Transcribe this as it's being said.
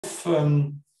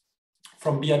from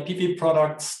BIPV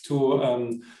products to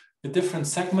a different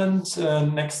segment.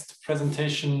 Next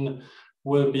presentation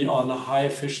will be on high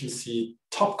efficiency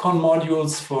TOPCon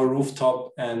modules for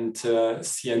rooftop and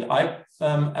C&I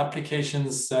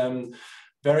applications.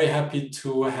 Very happy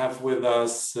to have with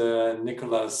us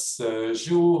Nicolas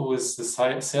Zhu, who is the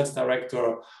sales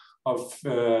director of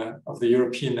the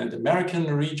European and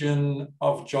American region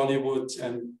of Jolywood,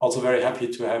 and also very happy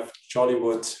to have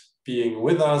Jolywood being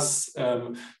with us,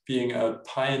 being a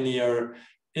pioneer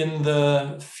in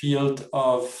the field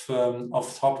of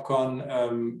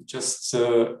TOPCon. Just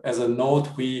as a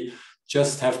note, we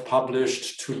just have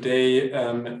published today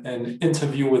an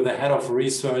interview with the head of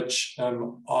research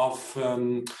of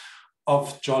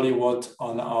Jolywood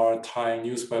on our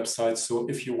TaiyangNews website. So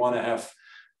if you want to have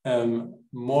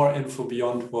more info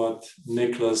beyond what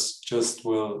Nicolas just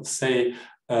will say,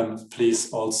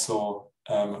 please also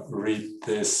read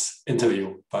this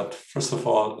interview. But first of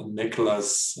all,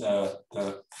 Nicolas,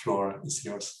 the floor is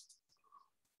yours.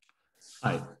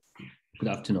 Hi, good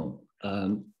afternoon.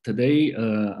 Today,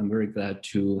 I'm very glad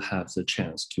to have the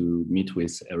chance to meet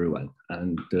with everyone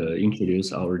and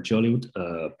introduce our Jolywood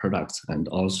products, and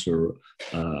also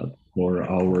for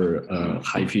our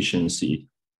high efficiency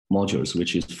modules,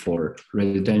 which is for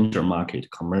residential market,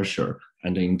 commercial,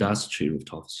 and the industry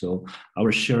rooftop. So I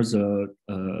will share the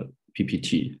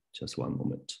PPT, just one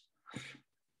moment.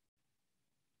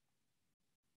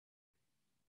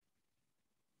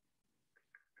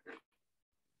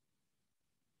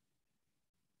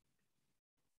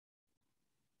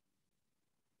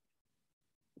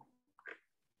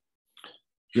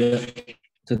 Yeah.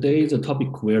 Today, the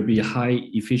topic will be high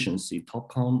efficiency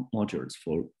TOPCon modules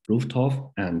for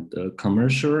rooftop and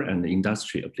commercial and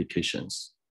industry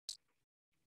applications.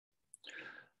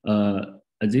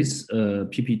 This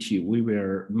PPT, we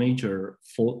will major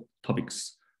 4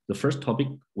 topics. The first topic,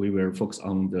 we will focus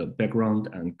on the background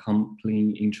and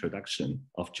complete introduction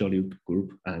of Jolywood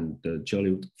Group and the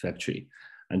Jolywood factory.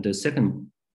 And the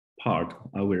second part,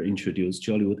 I will introduce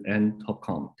Jolywood and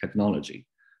TOPCon technology.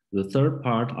 The third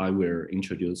part, I will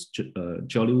introduce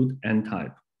Jolywood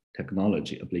N-type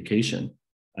technology application.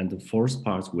 And the fourth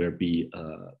part will be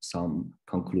some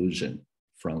conclusion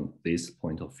from this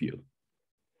point of view.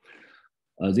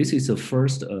 This is the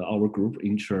first our group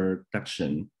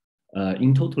introduction.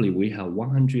 In total, we have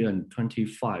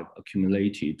 125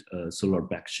 accumulated solar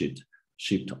backsheet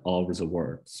shipped all over the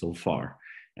world so far.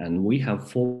 And we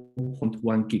have 4.1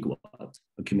 gigawatt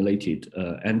accumulated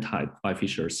N-type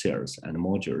bifacial cells and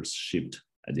modules shipped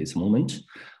at this moment.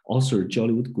 Also,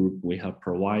 Jolywood Group, we have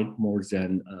provided more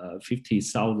than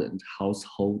 50,000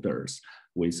 householders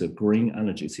with a green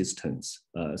energy systems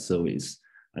service.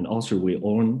 And also we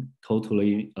own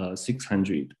totally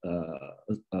 600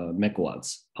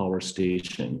 megawatts power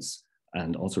stations,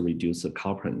 and also reduce the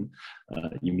carbon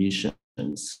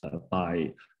emissions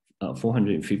by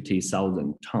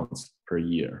 450,000 tons per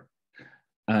year.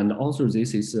 And also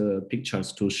this is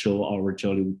pictures to show our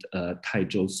Jolywood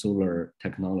Taizhou Solar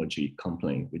Technology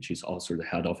Company, which is also the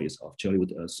head office of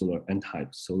Jolywood Solar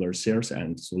N-type solar cells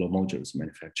and solar modules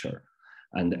manufacturer.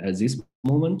 And at this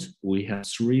moment, we have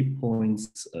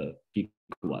 3.0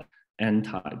 gigawatt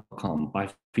N-type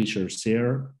bifacial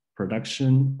cell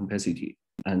production capacity,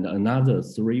 and another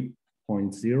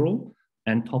 3.0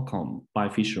 and TOPCon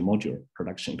bifacial module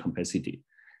production capacity,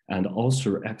 and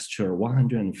also extra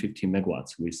 150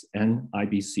 megawatts with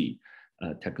NIBC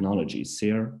technology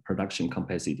cell production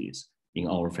capacities in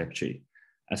our factory.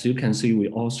 As you can see, we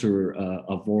also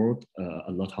award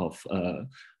a lot of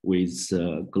with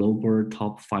global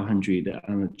top 500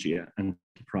 energy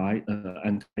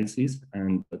enterprises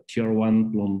and tier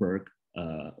 1 Bloomberg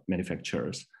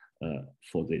manufacturers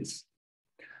for this.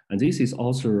 And this is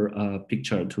also a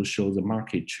picture to show the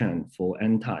market trend for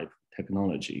N-type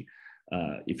technology.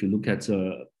 If you look at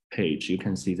the page, you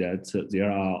can see that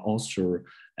there are also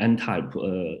N-type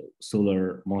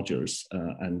solar modules,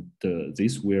 and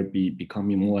this will be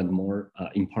becoming more and more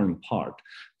important part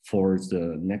for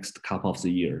the next couple of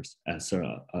the years as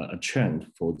a trend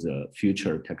for the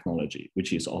future technology,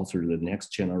 which is also the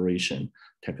next generation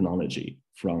technology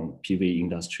from PV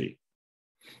industry.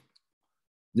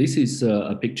 This is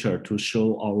a picture to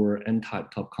show our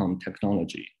N-type TOPCon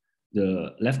technology.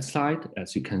 The left side,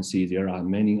 as you can see, there are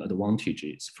many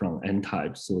advantages from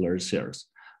N-type solar cells.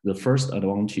 The first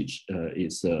advantage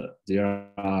is there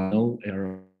are no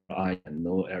RI and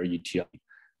no RETI.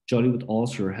 Jolywood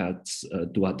also has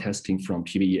dual testing from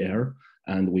PVER,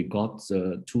 and we got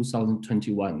the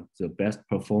 2021 the best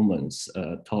performance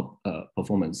top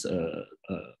performance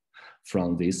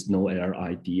from this no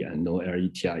RID and no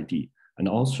RETID. And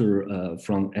also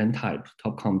from N-type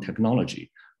TOPCon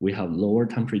technology, we have lower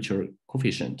temperature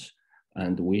coefficient,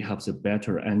 and we have the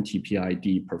better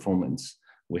NT-PID performance.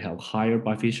 We have higher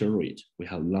bifacial rate, we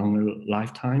have longer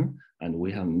lifetime, and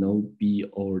we have no B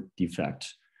or defect.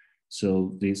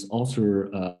 So this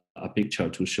also a picture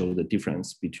to show the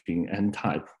difference between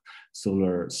N-type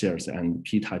solar cells and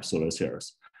P-type solar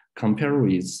cells.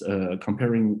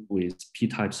 Comparing with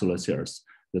P-type solar cells,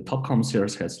 the TOPCon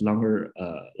cells has longer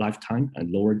lifetime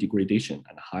and lower degradation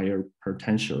and higher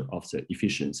potential of the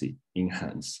efficiency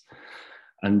enhance.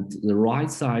 And the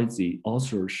right side, it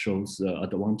also shows the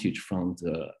advantage from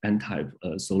the N-type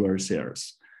solar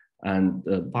cells. And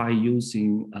by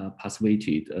using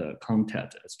passivated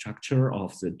contact structure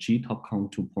of the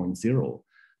J-TOPCON 2.0,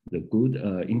 the good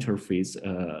interface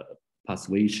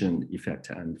passivation effect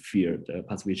and field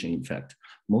passivation effect,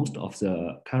 most of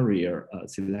the carrier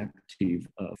selective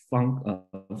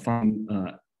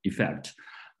effect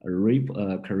rape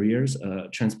carriers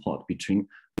transport between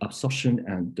absorption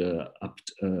and up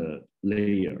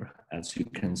layer, as you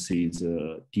can see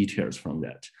the details from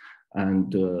that.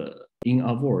 And in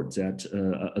other words, that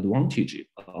advantage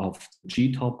of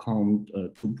J-TOPCon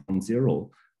 2.0,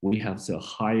 we have the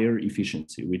higher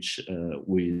efficiency, which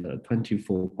with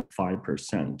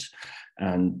 24.5%,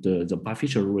 and the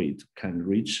bifacial rate can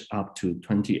reach up to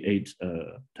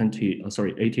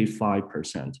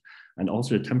 85%, and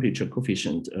also the temperature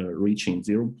coefficient reaching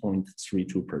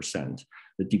 0.32%.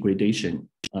 The degradation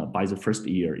by the first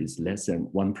year is less than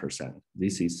 1%.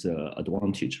 This is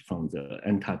advantage from the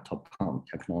N-type TOPCon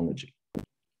technology.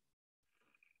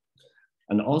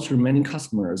 And also many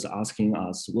customers asking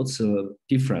us, what's the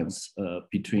difference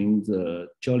between the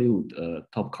Jolywood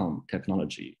TOPCon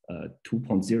technology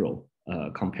 2.0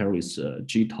 compared with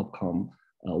J-TOPCon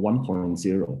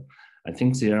 1.0? I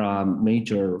think there are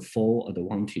major 4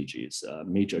 advantages,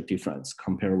 major difference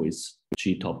compared with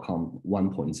J-TOPCon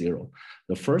 1.0.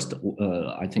 The first,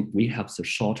 I think we have the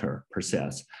shorter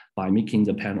process by making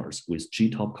the panels with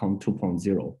J-TOPCon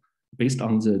 2.0. Based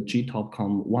on the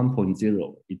J-TOPCon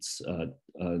 1.0, it's a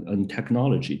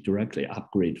technology directly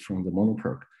upgrade from the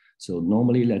monoPERC. So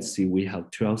normally, let's see, we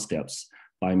have 12 steps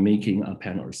by making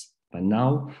panels. But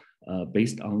now,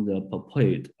 based on the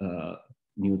proposed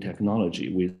new technology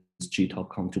with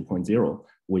J-TOPCon 2.0,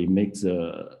 we make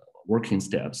the working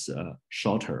steps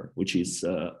shorter, which is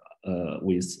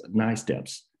with 9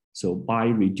 steps. So by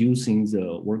reducing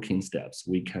the working steps,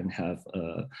 we can have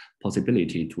a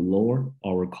possibility to lower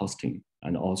our costing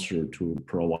and also to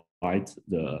provide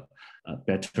the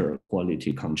better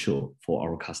quality control for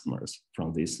our customers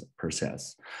from this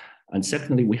process. And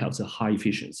secondly, we have the high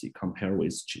efficiency compared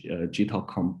with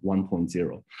J-TOPCon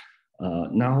 1.0.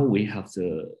 Now we have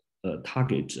the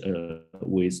target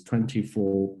with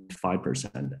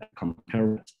 24.5%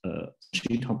 compared with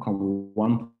J-TOPCon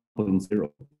 1.0,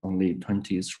 only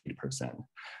 23%.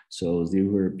 So there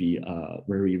will be a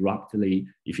very rapidly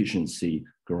efficiency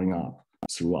growing up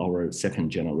through our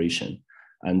second generation.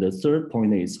 And the third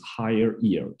point is higher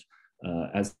yield.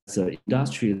 As the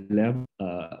industry level,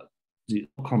 the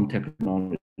TOPCon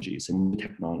technology is a new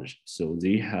technology. So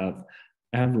they have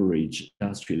average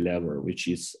industry level, which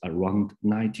is around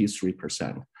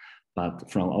 93%. But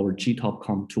from our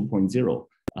J-TOPCon 2.0,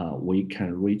 we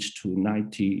can reach to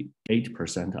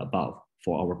 98% above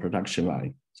for our production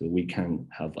line. So we can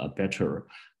have a better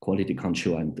quality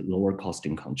control and lower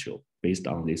costing control based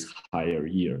on this higher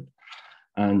yield.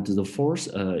 And the fourth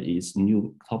is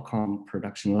new TOPCon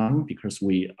production line, because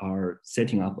we are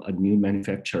setting up a new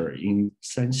manufacturer in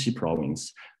Shanxi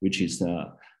province, which is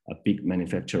a big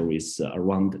manufacturer with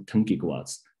around 10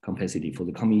 gigawatts capacity for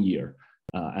the coming year.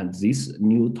 And this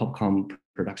new TOPCon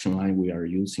production line, we are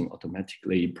using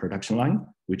automatically production line,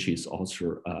 which is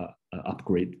also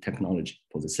upgrade technology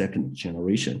for the second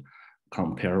generation.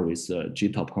 Compared with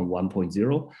J-TOPCon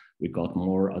 1.0, we got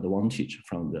more advantage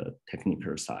from the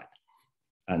technical side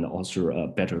and also a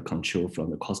better control from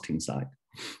the costing side.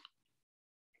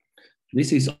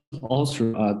 This is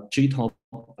also a J-TOPCon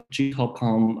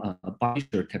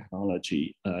bifacial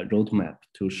technology roadmap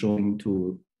to showing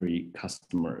to every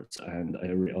customers and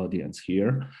every audience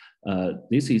here.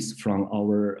 This is from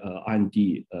our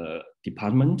R&D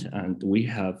department, and we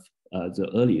have the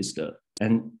earliest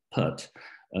input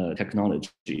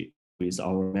technology with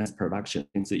our mass production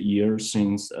in the year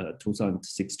since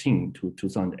 2016 to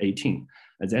 2018.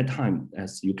 At that time,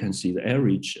 as you can see, the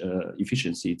average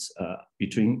efficiency is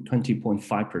between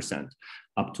 20.5%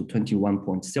 up to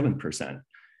 21.7%.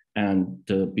 And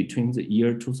between the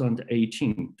year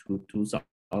 2018 to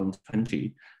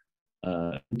 2020,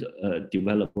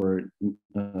 developer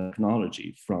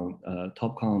technology from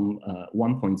TOPCon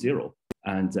 1.0,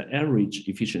 and the average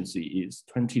efficiency is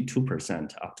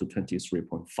 22% up to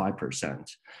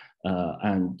 23.5%.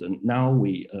 And now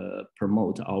we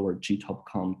promote our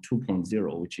J-TOPCON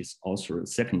 2.0, which is also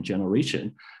second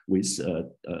generation with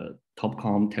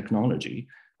TOPCon technology.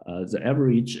 The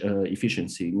average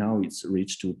efficiency now it's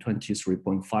reached to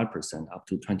 23.5% up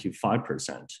to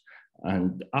 25%.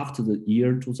 And after the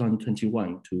year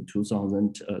 2021 to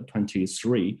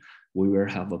 2023, we will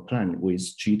have a plan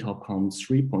with J-TOPCON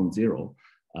 3.0,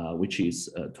 which is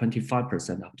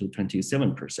 25% up to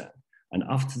 27%. And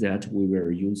after that, we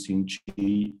were using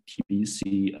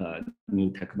GTBC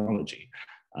new technology.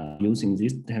 Using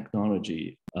this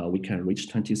technology, we can reach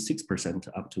 26%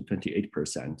 up to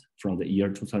 28% from the year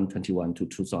 2021 to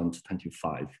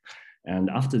 2025. And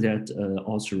after that,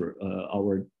 also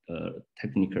our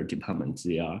technical department,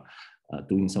 they are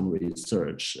doing some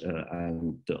research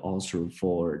and also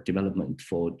for development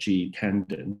for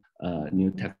G-tandem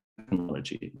new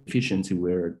technology. Efficiency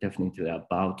we're definitely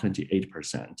about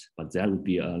 28%, but that would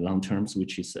be a long term,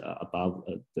 which is above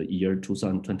the year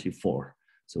 2024.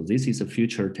 So this is a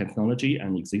future technology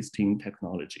and existing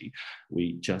technology.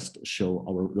 We just show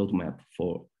our roadmap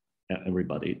for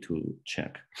everybody to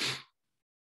check.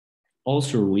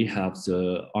 Also, we have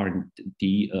the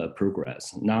R&D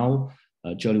progress. Now,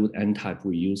 Jolywood N-type,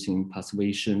 we're using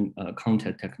passivation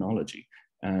contact technology,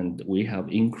 and we have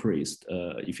increased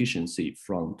efficiency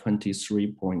from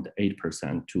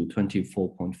 23.8% to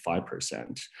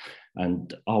 24.5%.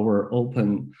 And our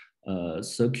open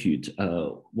circuit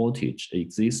voltage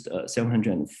exists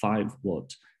 705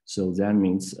 volt. So that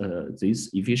means this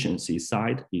efficiency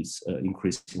side is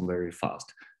increasing very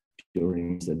fast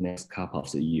during the next couple of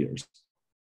the years.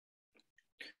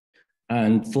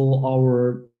 And for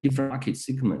our different market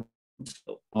segments,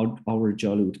 our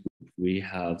Jolywood group, we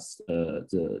have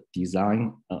the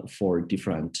design for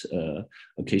different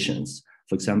occasions.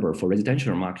 For example, for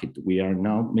residential market, we are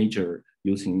now major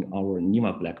using our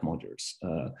NEMA black modules.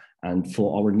 And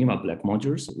for our NEMA black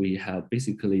modules, we have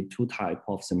basically two types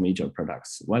of the major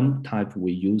products. One type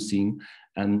we're using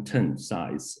M10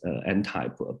 size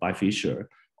N-type bifacial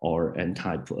or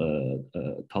N-type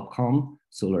TOPCon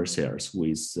solar cells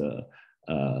with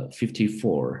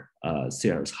 54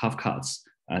 cells, half cuts,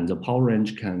 and the power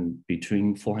range can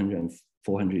between 400 and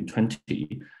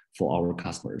 420 for our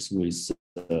customers with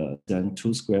then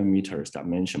 2 square meters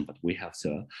dimension, but we have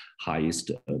the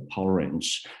highest power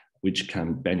range, which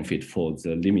can benefit for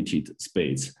the limited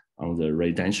space on the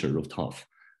residential rooftop.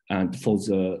 And for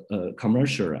the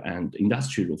commercial and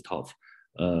industry rooftop,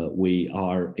 we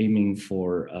are aiming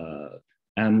for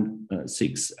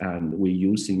M6, and we're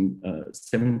using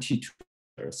 72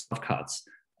 soft cuts,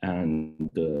 and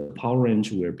the power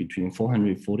range were between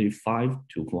 445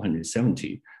 to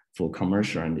 470 for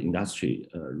commercial and industry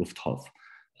rooftop.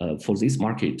 For this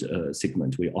market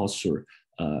segment, we also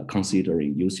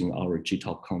considering using our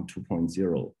J-TOPCON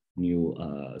 2.0 new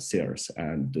cells,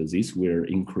 and this will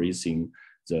increasing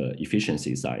the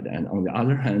efficiency side. And on the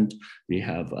other hand, we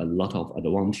have a lot of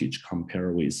advantage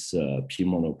compared with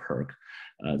P-mono PERC.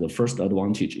 The first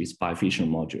advantage is bifacial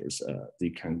modules. They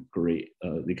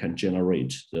can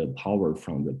generate the power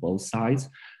from the both sides,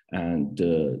 and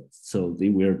so they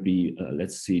will be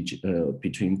let's see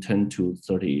between 10 to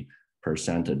 30%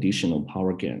 additional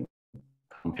power gain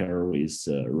compared with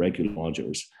regular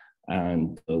modules.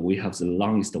 And we have the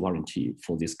longest warranty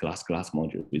for this glass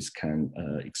module, which can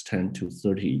extend to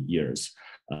 30 years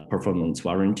performance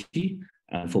warranty.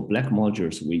 And for black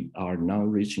modules, we are now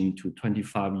reaching to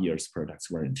 25 years product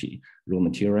warranty, raw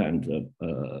material and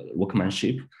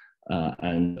workmanship,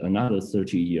 and another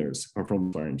 30 years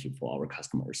performance warranty for our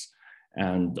customers.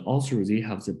 And also they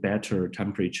have the better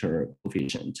temperature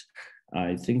coefficient.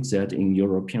 I think that in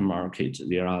European market,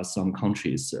 there are some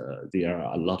countries, there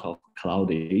are a lot of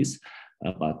cloudy days,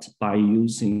 but by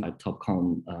using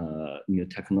TOPCon new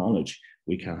technology,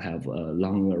 we can have a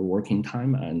longer working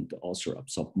time and also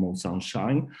absorb more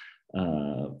sunshine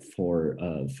for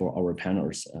our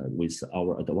panels with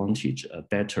our advantage, a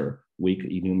better weak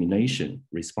illumination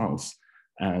response.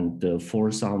 And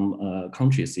for some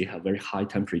countries, they have very high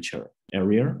temperature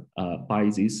area. By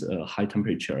this high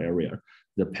temperature area,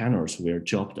 the panels will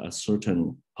drop a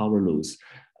certain power loss,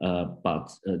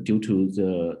 but due to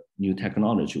the new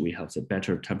technology, we have the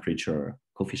better temperature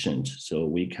coefficient, so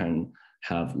we can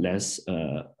have less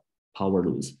power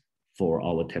loss for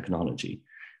our technology.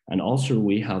 And also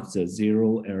we have the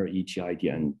zero LETID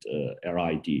and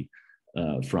LID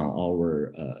from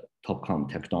our TOPCon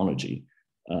technology.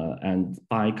 And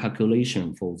by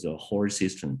calculation for the whole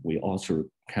system, we also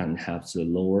can have the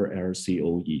lower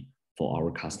LCOE for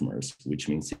our customers, which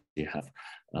means they have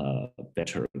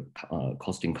better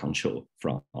costing control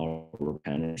from our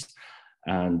panels.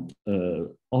 And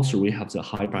also we have the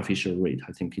high beneficial rate.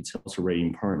 I think it's also very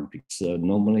important because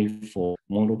normally for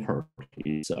monoPERC,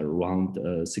 it's around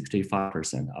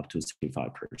 65% up to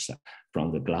 65%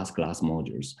 from the glass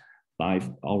modules. By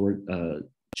our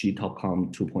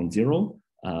J-TOPCOn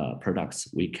 2.0 products,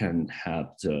 we can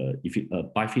have the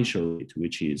beneficial rate,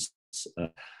 which is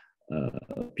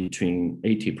between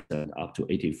 80% up to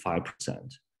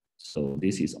 85%. So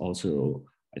this is also,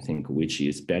 I think, which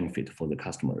is benefit for the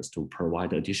customers to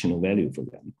provide additional value for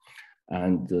them.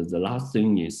 And the last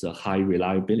thing is high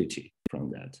reliability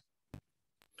from that.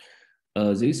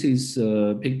 This is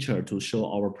a picture to show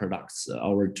our products,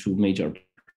 our two major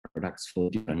products for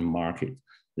different markets.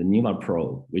 The Niva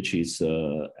Pro, which is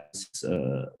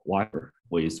wire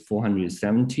with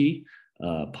 470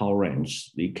 power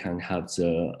range. They can have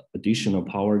the additional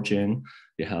power gen.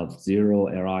 They have zero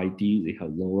LID. They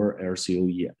have lower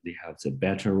LCOE. They have the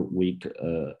better weak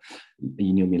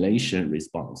illumination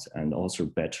response and also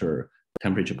better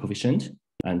temperature coefficient.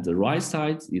 And the right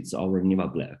side, it's our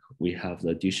Niva Black. We have the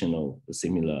additional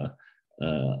similar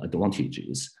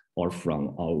advantages all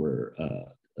from our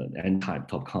N-type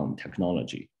TOPCon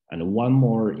technology. And one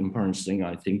more important thing,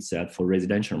 I think that for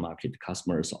residential market,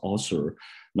 customers also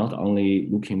not only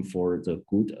looking for the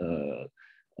good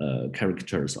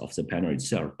characters of the panel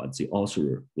itself, but they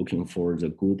also looking for the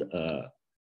good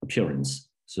appearance.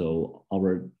 So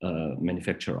our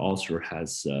manufacturer also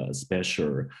has a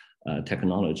special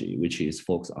technology, which is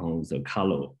focused on the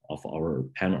color of our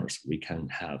panels. We can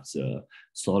have the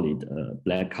solid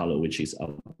black color, which is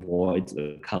avoid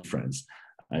the color difference.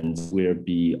 And will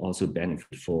be also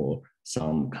benefit for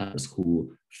some customers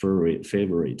who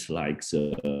favorite like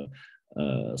the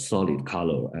solid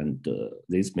color, and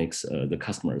this makes the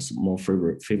customers more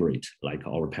favorite like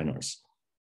our panels.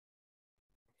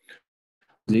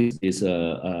 This is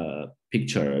a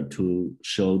picture to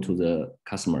show to the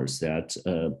customers that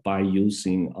by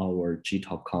using our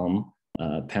J-TOPCOn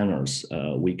panels,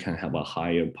 we can have a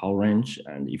higher power range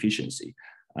and efficiency,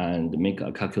 and make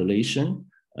a calculation.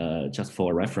 Just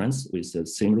for reference, with the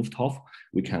same rooftop,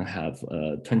 we can have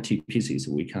 20 pieces.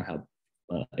 We can have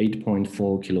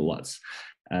 8.4 kilowatts.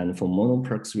 And for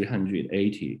monoPERC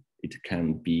 380, it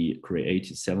can be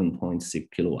created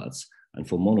 7.6 kilowatts. And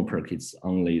for monoPERC, it's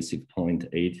only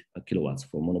 6.8 kilowatts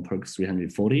for monoPERC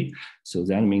 340. So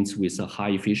that means with a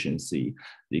high efficiency,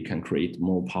 they can create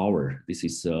more power. This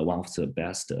is one of the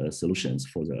best solutions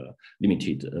for the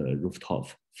limited rooftop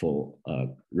for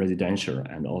residential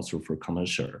and also for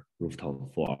commercial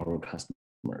rooftop for our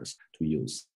customers to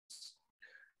use.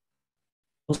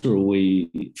 Also,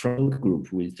 from the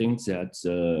group, we think that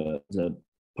the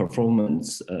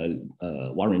performance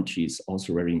warranty is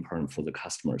also very important for the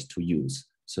customers to use.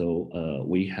 So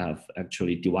we have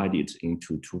actually divided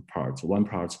into two parts. One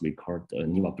part we call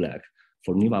Niva Black.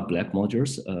 For Niva Black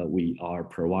modules, we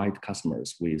provide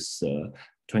customers with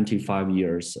 25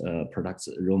 years products,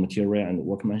 raw material and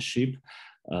workmanship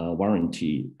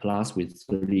warranty, plus with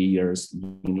 30 years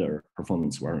linear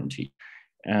performance warranty.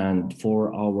 And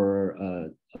for our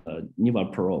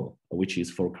Niva Pro, which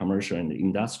is for commercial and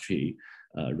industry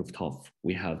rooftop,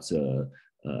 we have the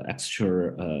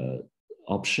extra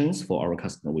options for our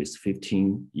customer with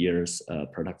 15 years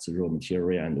products, raw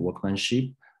material and workmanship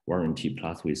warranty,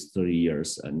 plus with 30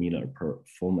 years linear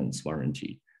performance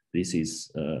warranty. This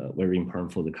is very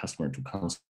important for the customer to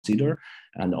consider,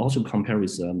 and also compare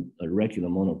with regular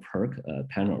monoPERC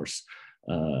panels.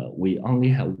 We only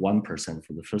have 1%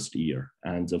 for the first year,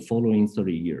 and the following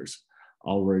 30 years,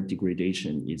 our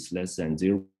degradation is less than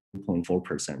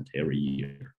 0.4% every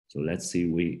year. So let's see,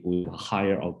 we have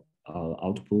higher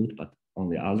output, but on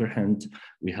the other hand,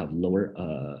 we have lower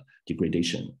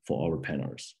degradation for our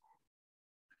panels.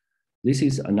 This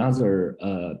is another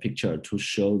picture to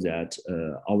show that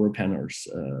our panels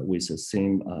with the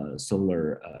same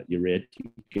solar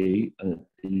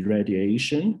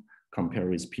irradiation compared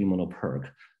with P-monoPERC,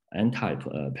 N-type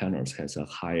panels has a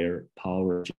higher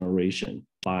power generation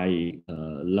by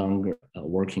longer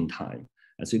working time.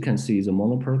 As you can see, the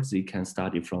monoPERC, they can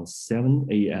start it from 7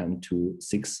 a.m. to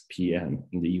 6 p.m.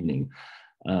 in the evening.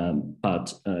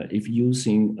 But if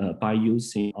by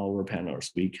using our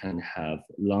panels, we can have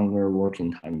longer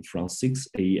working time from 6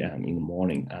 a.m. in the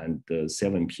morning and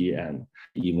 7 p.m.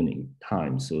 evening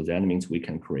time. So that means we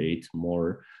can create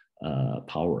more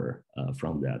power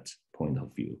from that point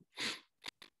of view.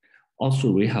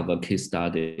 Also, we have a case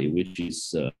study, which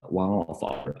is one of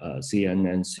our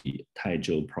CNNC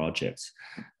Taizhou projects.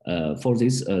 For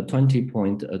this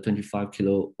 20.25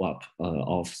 kilowatt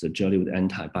of the Jolywood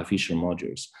anti-bifacial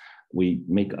modules, we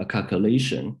make a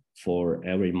calculation for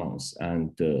every month,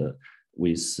 and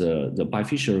with the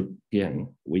bifacial gain,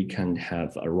 we can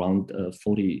have around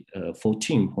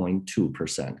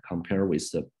 14.2% compared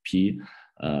with the P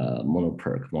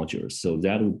monoPERC modules. So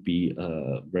that would be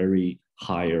a very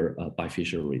higher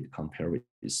bifacial rate compared with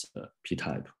this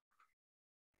P-type.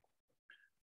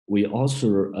 We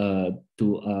also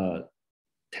do a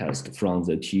test from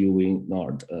the TU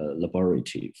Nord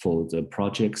laboratory for the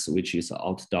projects, which is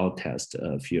outdoor test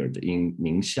field in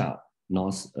Ningxia,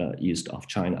 northeast of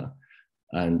China.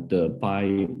 And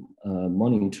by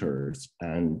monitors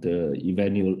and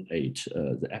evaluate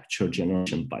the actual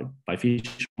generation by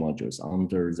bifacial modules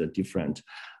under the different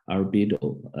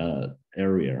albedo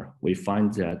area, we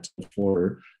find that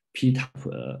for P-type,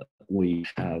 we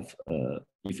have,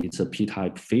 if it's a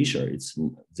P-type facial, it's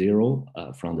 0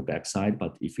 from the backside,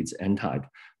 but if it's N-type,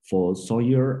 for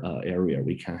soil area,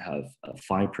 we can have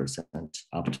 5%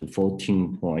 up to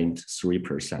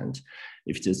 14.3%.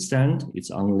 If it's sand, it's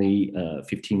only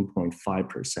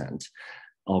 15.5%.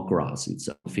 Or grass, it's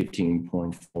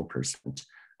 15.4%.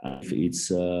 If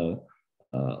it's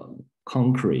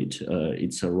concrete,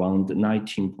 it's around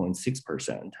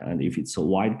 19.6%. And if it's a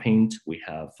white paint, we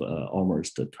have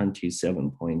almost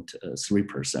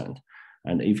 27.3%.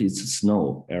 And if it's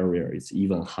snow area, it's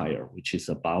even higher, which is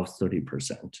about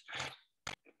 30%.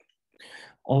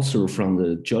 Also from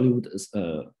the Jolywood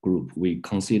group, we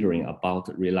considering about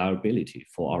reliability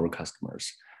for our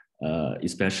customers,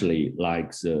 especially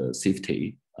like the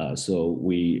safety. So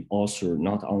we also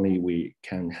not only we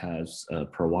can have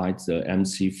provide the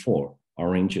MC4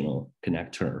 original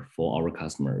connector for our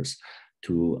customers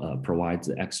to provide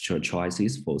the extra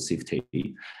choices for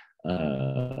safety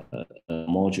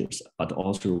modules, but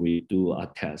also we do a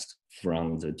test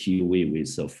from the TUV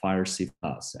with the Fire Safe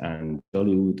Plus and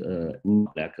Jolywood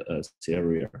Black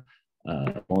area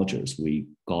modules. We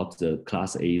got the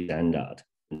Class A standard.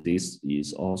 This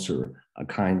is also a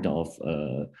kind of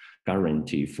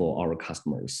guarantee for our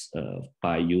customers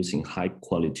by using high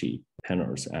quality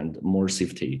panels and more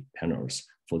safety panels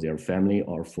for their family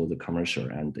or for the commercial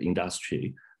and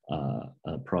industry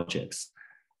projects.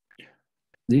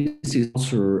 This is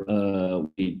also,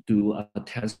 we do a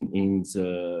test in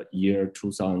the year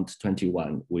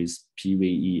 2021 with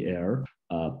PVE-Air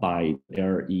by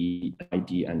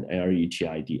REID and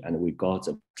RETID, and we got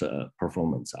the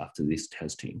performance after this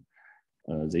testing.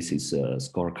 This is a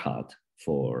scorecard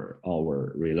for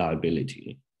our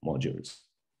reliability modules.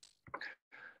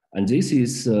 And this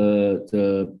is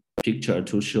the picture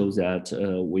to show that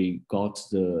we got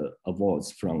the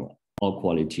awards from All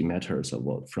Quality Matters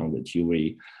Award from the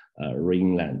TV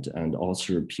Rhineland and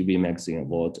also PV Magazine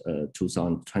Award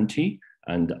 2020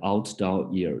 and Outdoor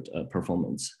Year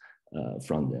Performance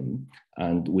from them.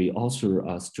 And we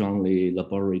also strongly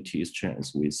laboratory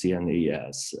strengths with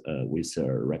CNAS with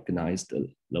a recognized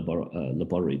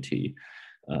laboratory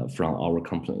from our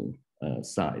company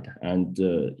side. And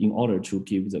in order to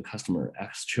give the customer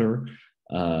extra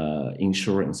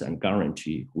insurance and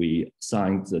guarantee, we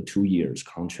signed the 2 years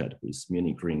contract with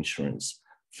Munich Reinsurance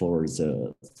for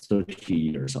the 30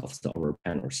 years of our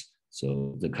panels.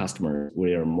 So the customer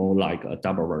will more like a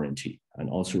double warranty, and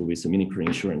also with the Munich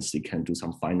Reinsurance, they can do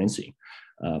some financing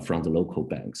from the local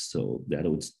banks. So that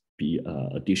would be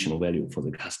additional value for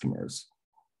the customers.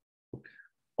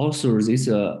 Also, this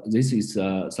is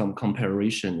some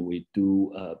comparison we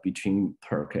do between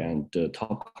PERC and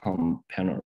TOPCon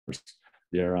panels.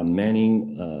 There are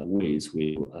many ways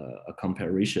with a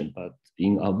comparison, but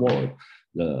in a word,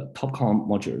 the TOPCon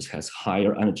modules has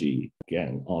higher energy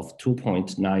gain of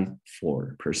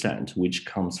 2.94%, which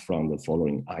comes from the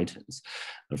following items.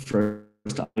 The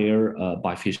first, higher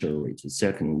bifacial rate. The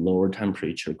second, lower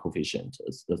temperature coefficient.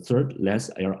 The third, less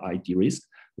RID risk.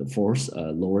 The fourth,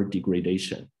 lower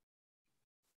degradation.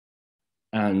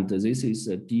 And this is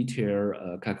a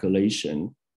detailed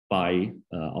calculation by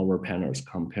our panels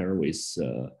compared with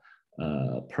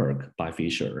PERC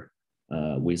bifacial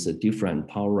with a different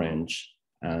power range.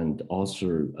 And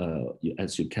also,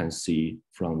 as you can see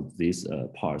from these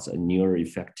parts, a near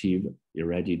effective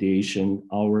irradiation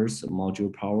hours,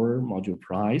 module power, module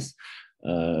price,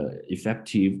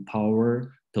 effective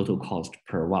power, total cost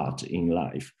per watt in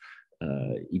life,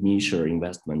 initial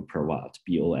investment per watt,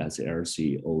 BOS,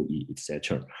 LC, OE,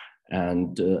 etc.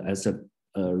 And as a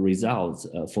result,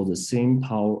 for the same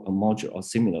power module or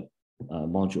similar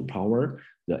module power,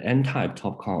 The N-type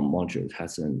TOPCon module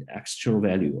has an extra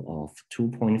value of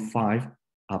 2.5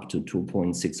 up to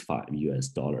 2.65 US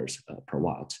dollars per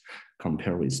watt,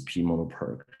 compared with P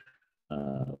monoPERC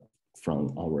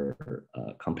from our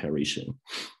comparison.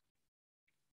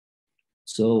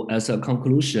 So as a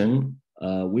conclusion,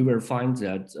 we will find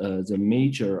that the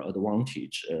major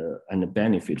advantage and the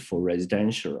benefit for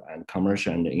residential and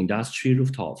commercial and industry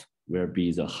rooftop will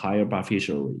be the higher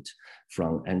beneficial rate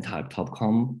from N-type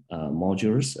TOPCon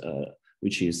modules,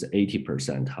 which is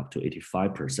 80% up to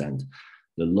 85%.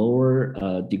 The lower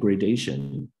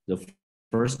degradation, the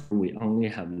first we only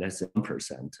have less than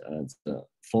 1%, the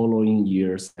following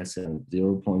years less than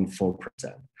 0.4%.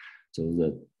 So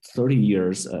the 30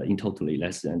 years in totally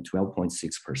less than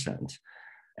 12.6%.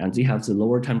 And they have the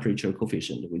lower temperature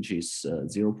coefficient, which is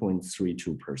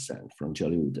 0.32% from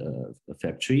Jolywood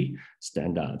factory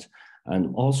standard.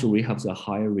 And also we have the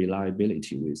higher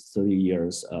reliability with 30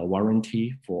 years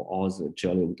warranty for all the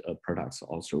Jolywood products.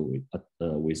 Also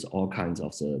with all kinds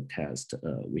of the tests,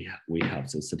 we have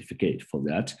the certificate for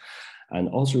that. And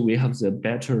also we have the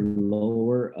better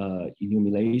lower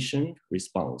illumination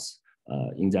response.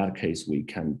 In that case, we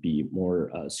can be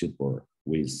more suitable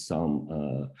with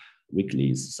some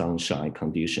weekly sunshine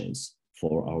conditions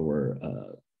for our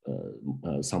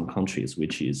some countries,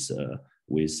 which is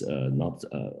with not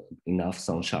enough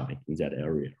sunshine in that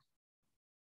area.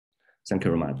 Thank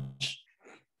you very much.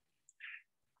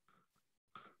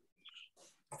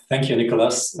 Thank you,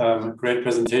 Nicolas. Great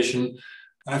presentation.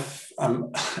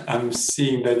 I'm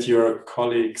seeing that your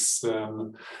colleagues,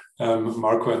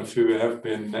 Marco and Phoebe, have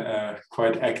been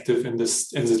quite active in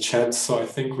the chat, so I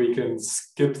think we can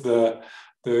skip the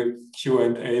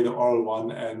Q&A, the oral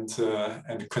one, and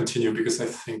continue, because I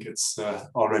think it's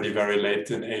already very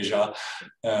late in Asia.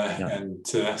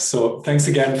 So thanks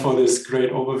again for this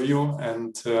great overview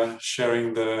and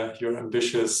sharing your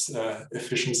ambitious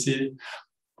efficiency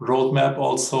roadmap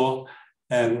also.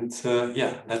 And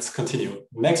yeah, let's continue.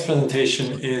 Next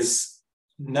presentation is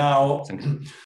now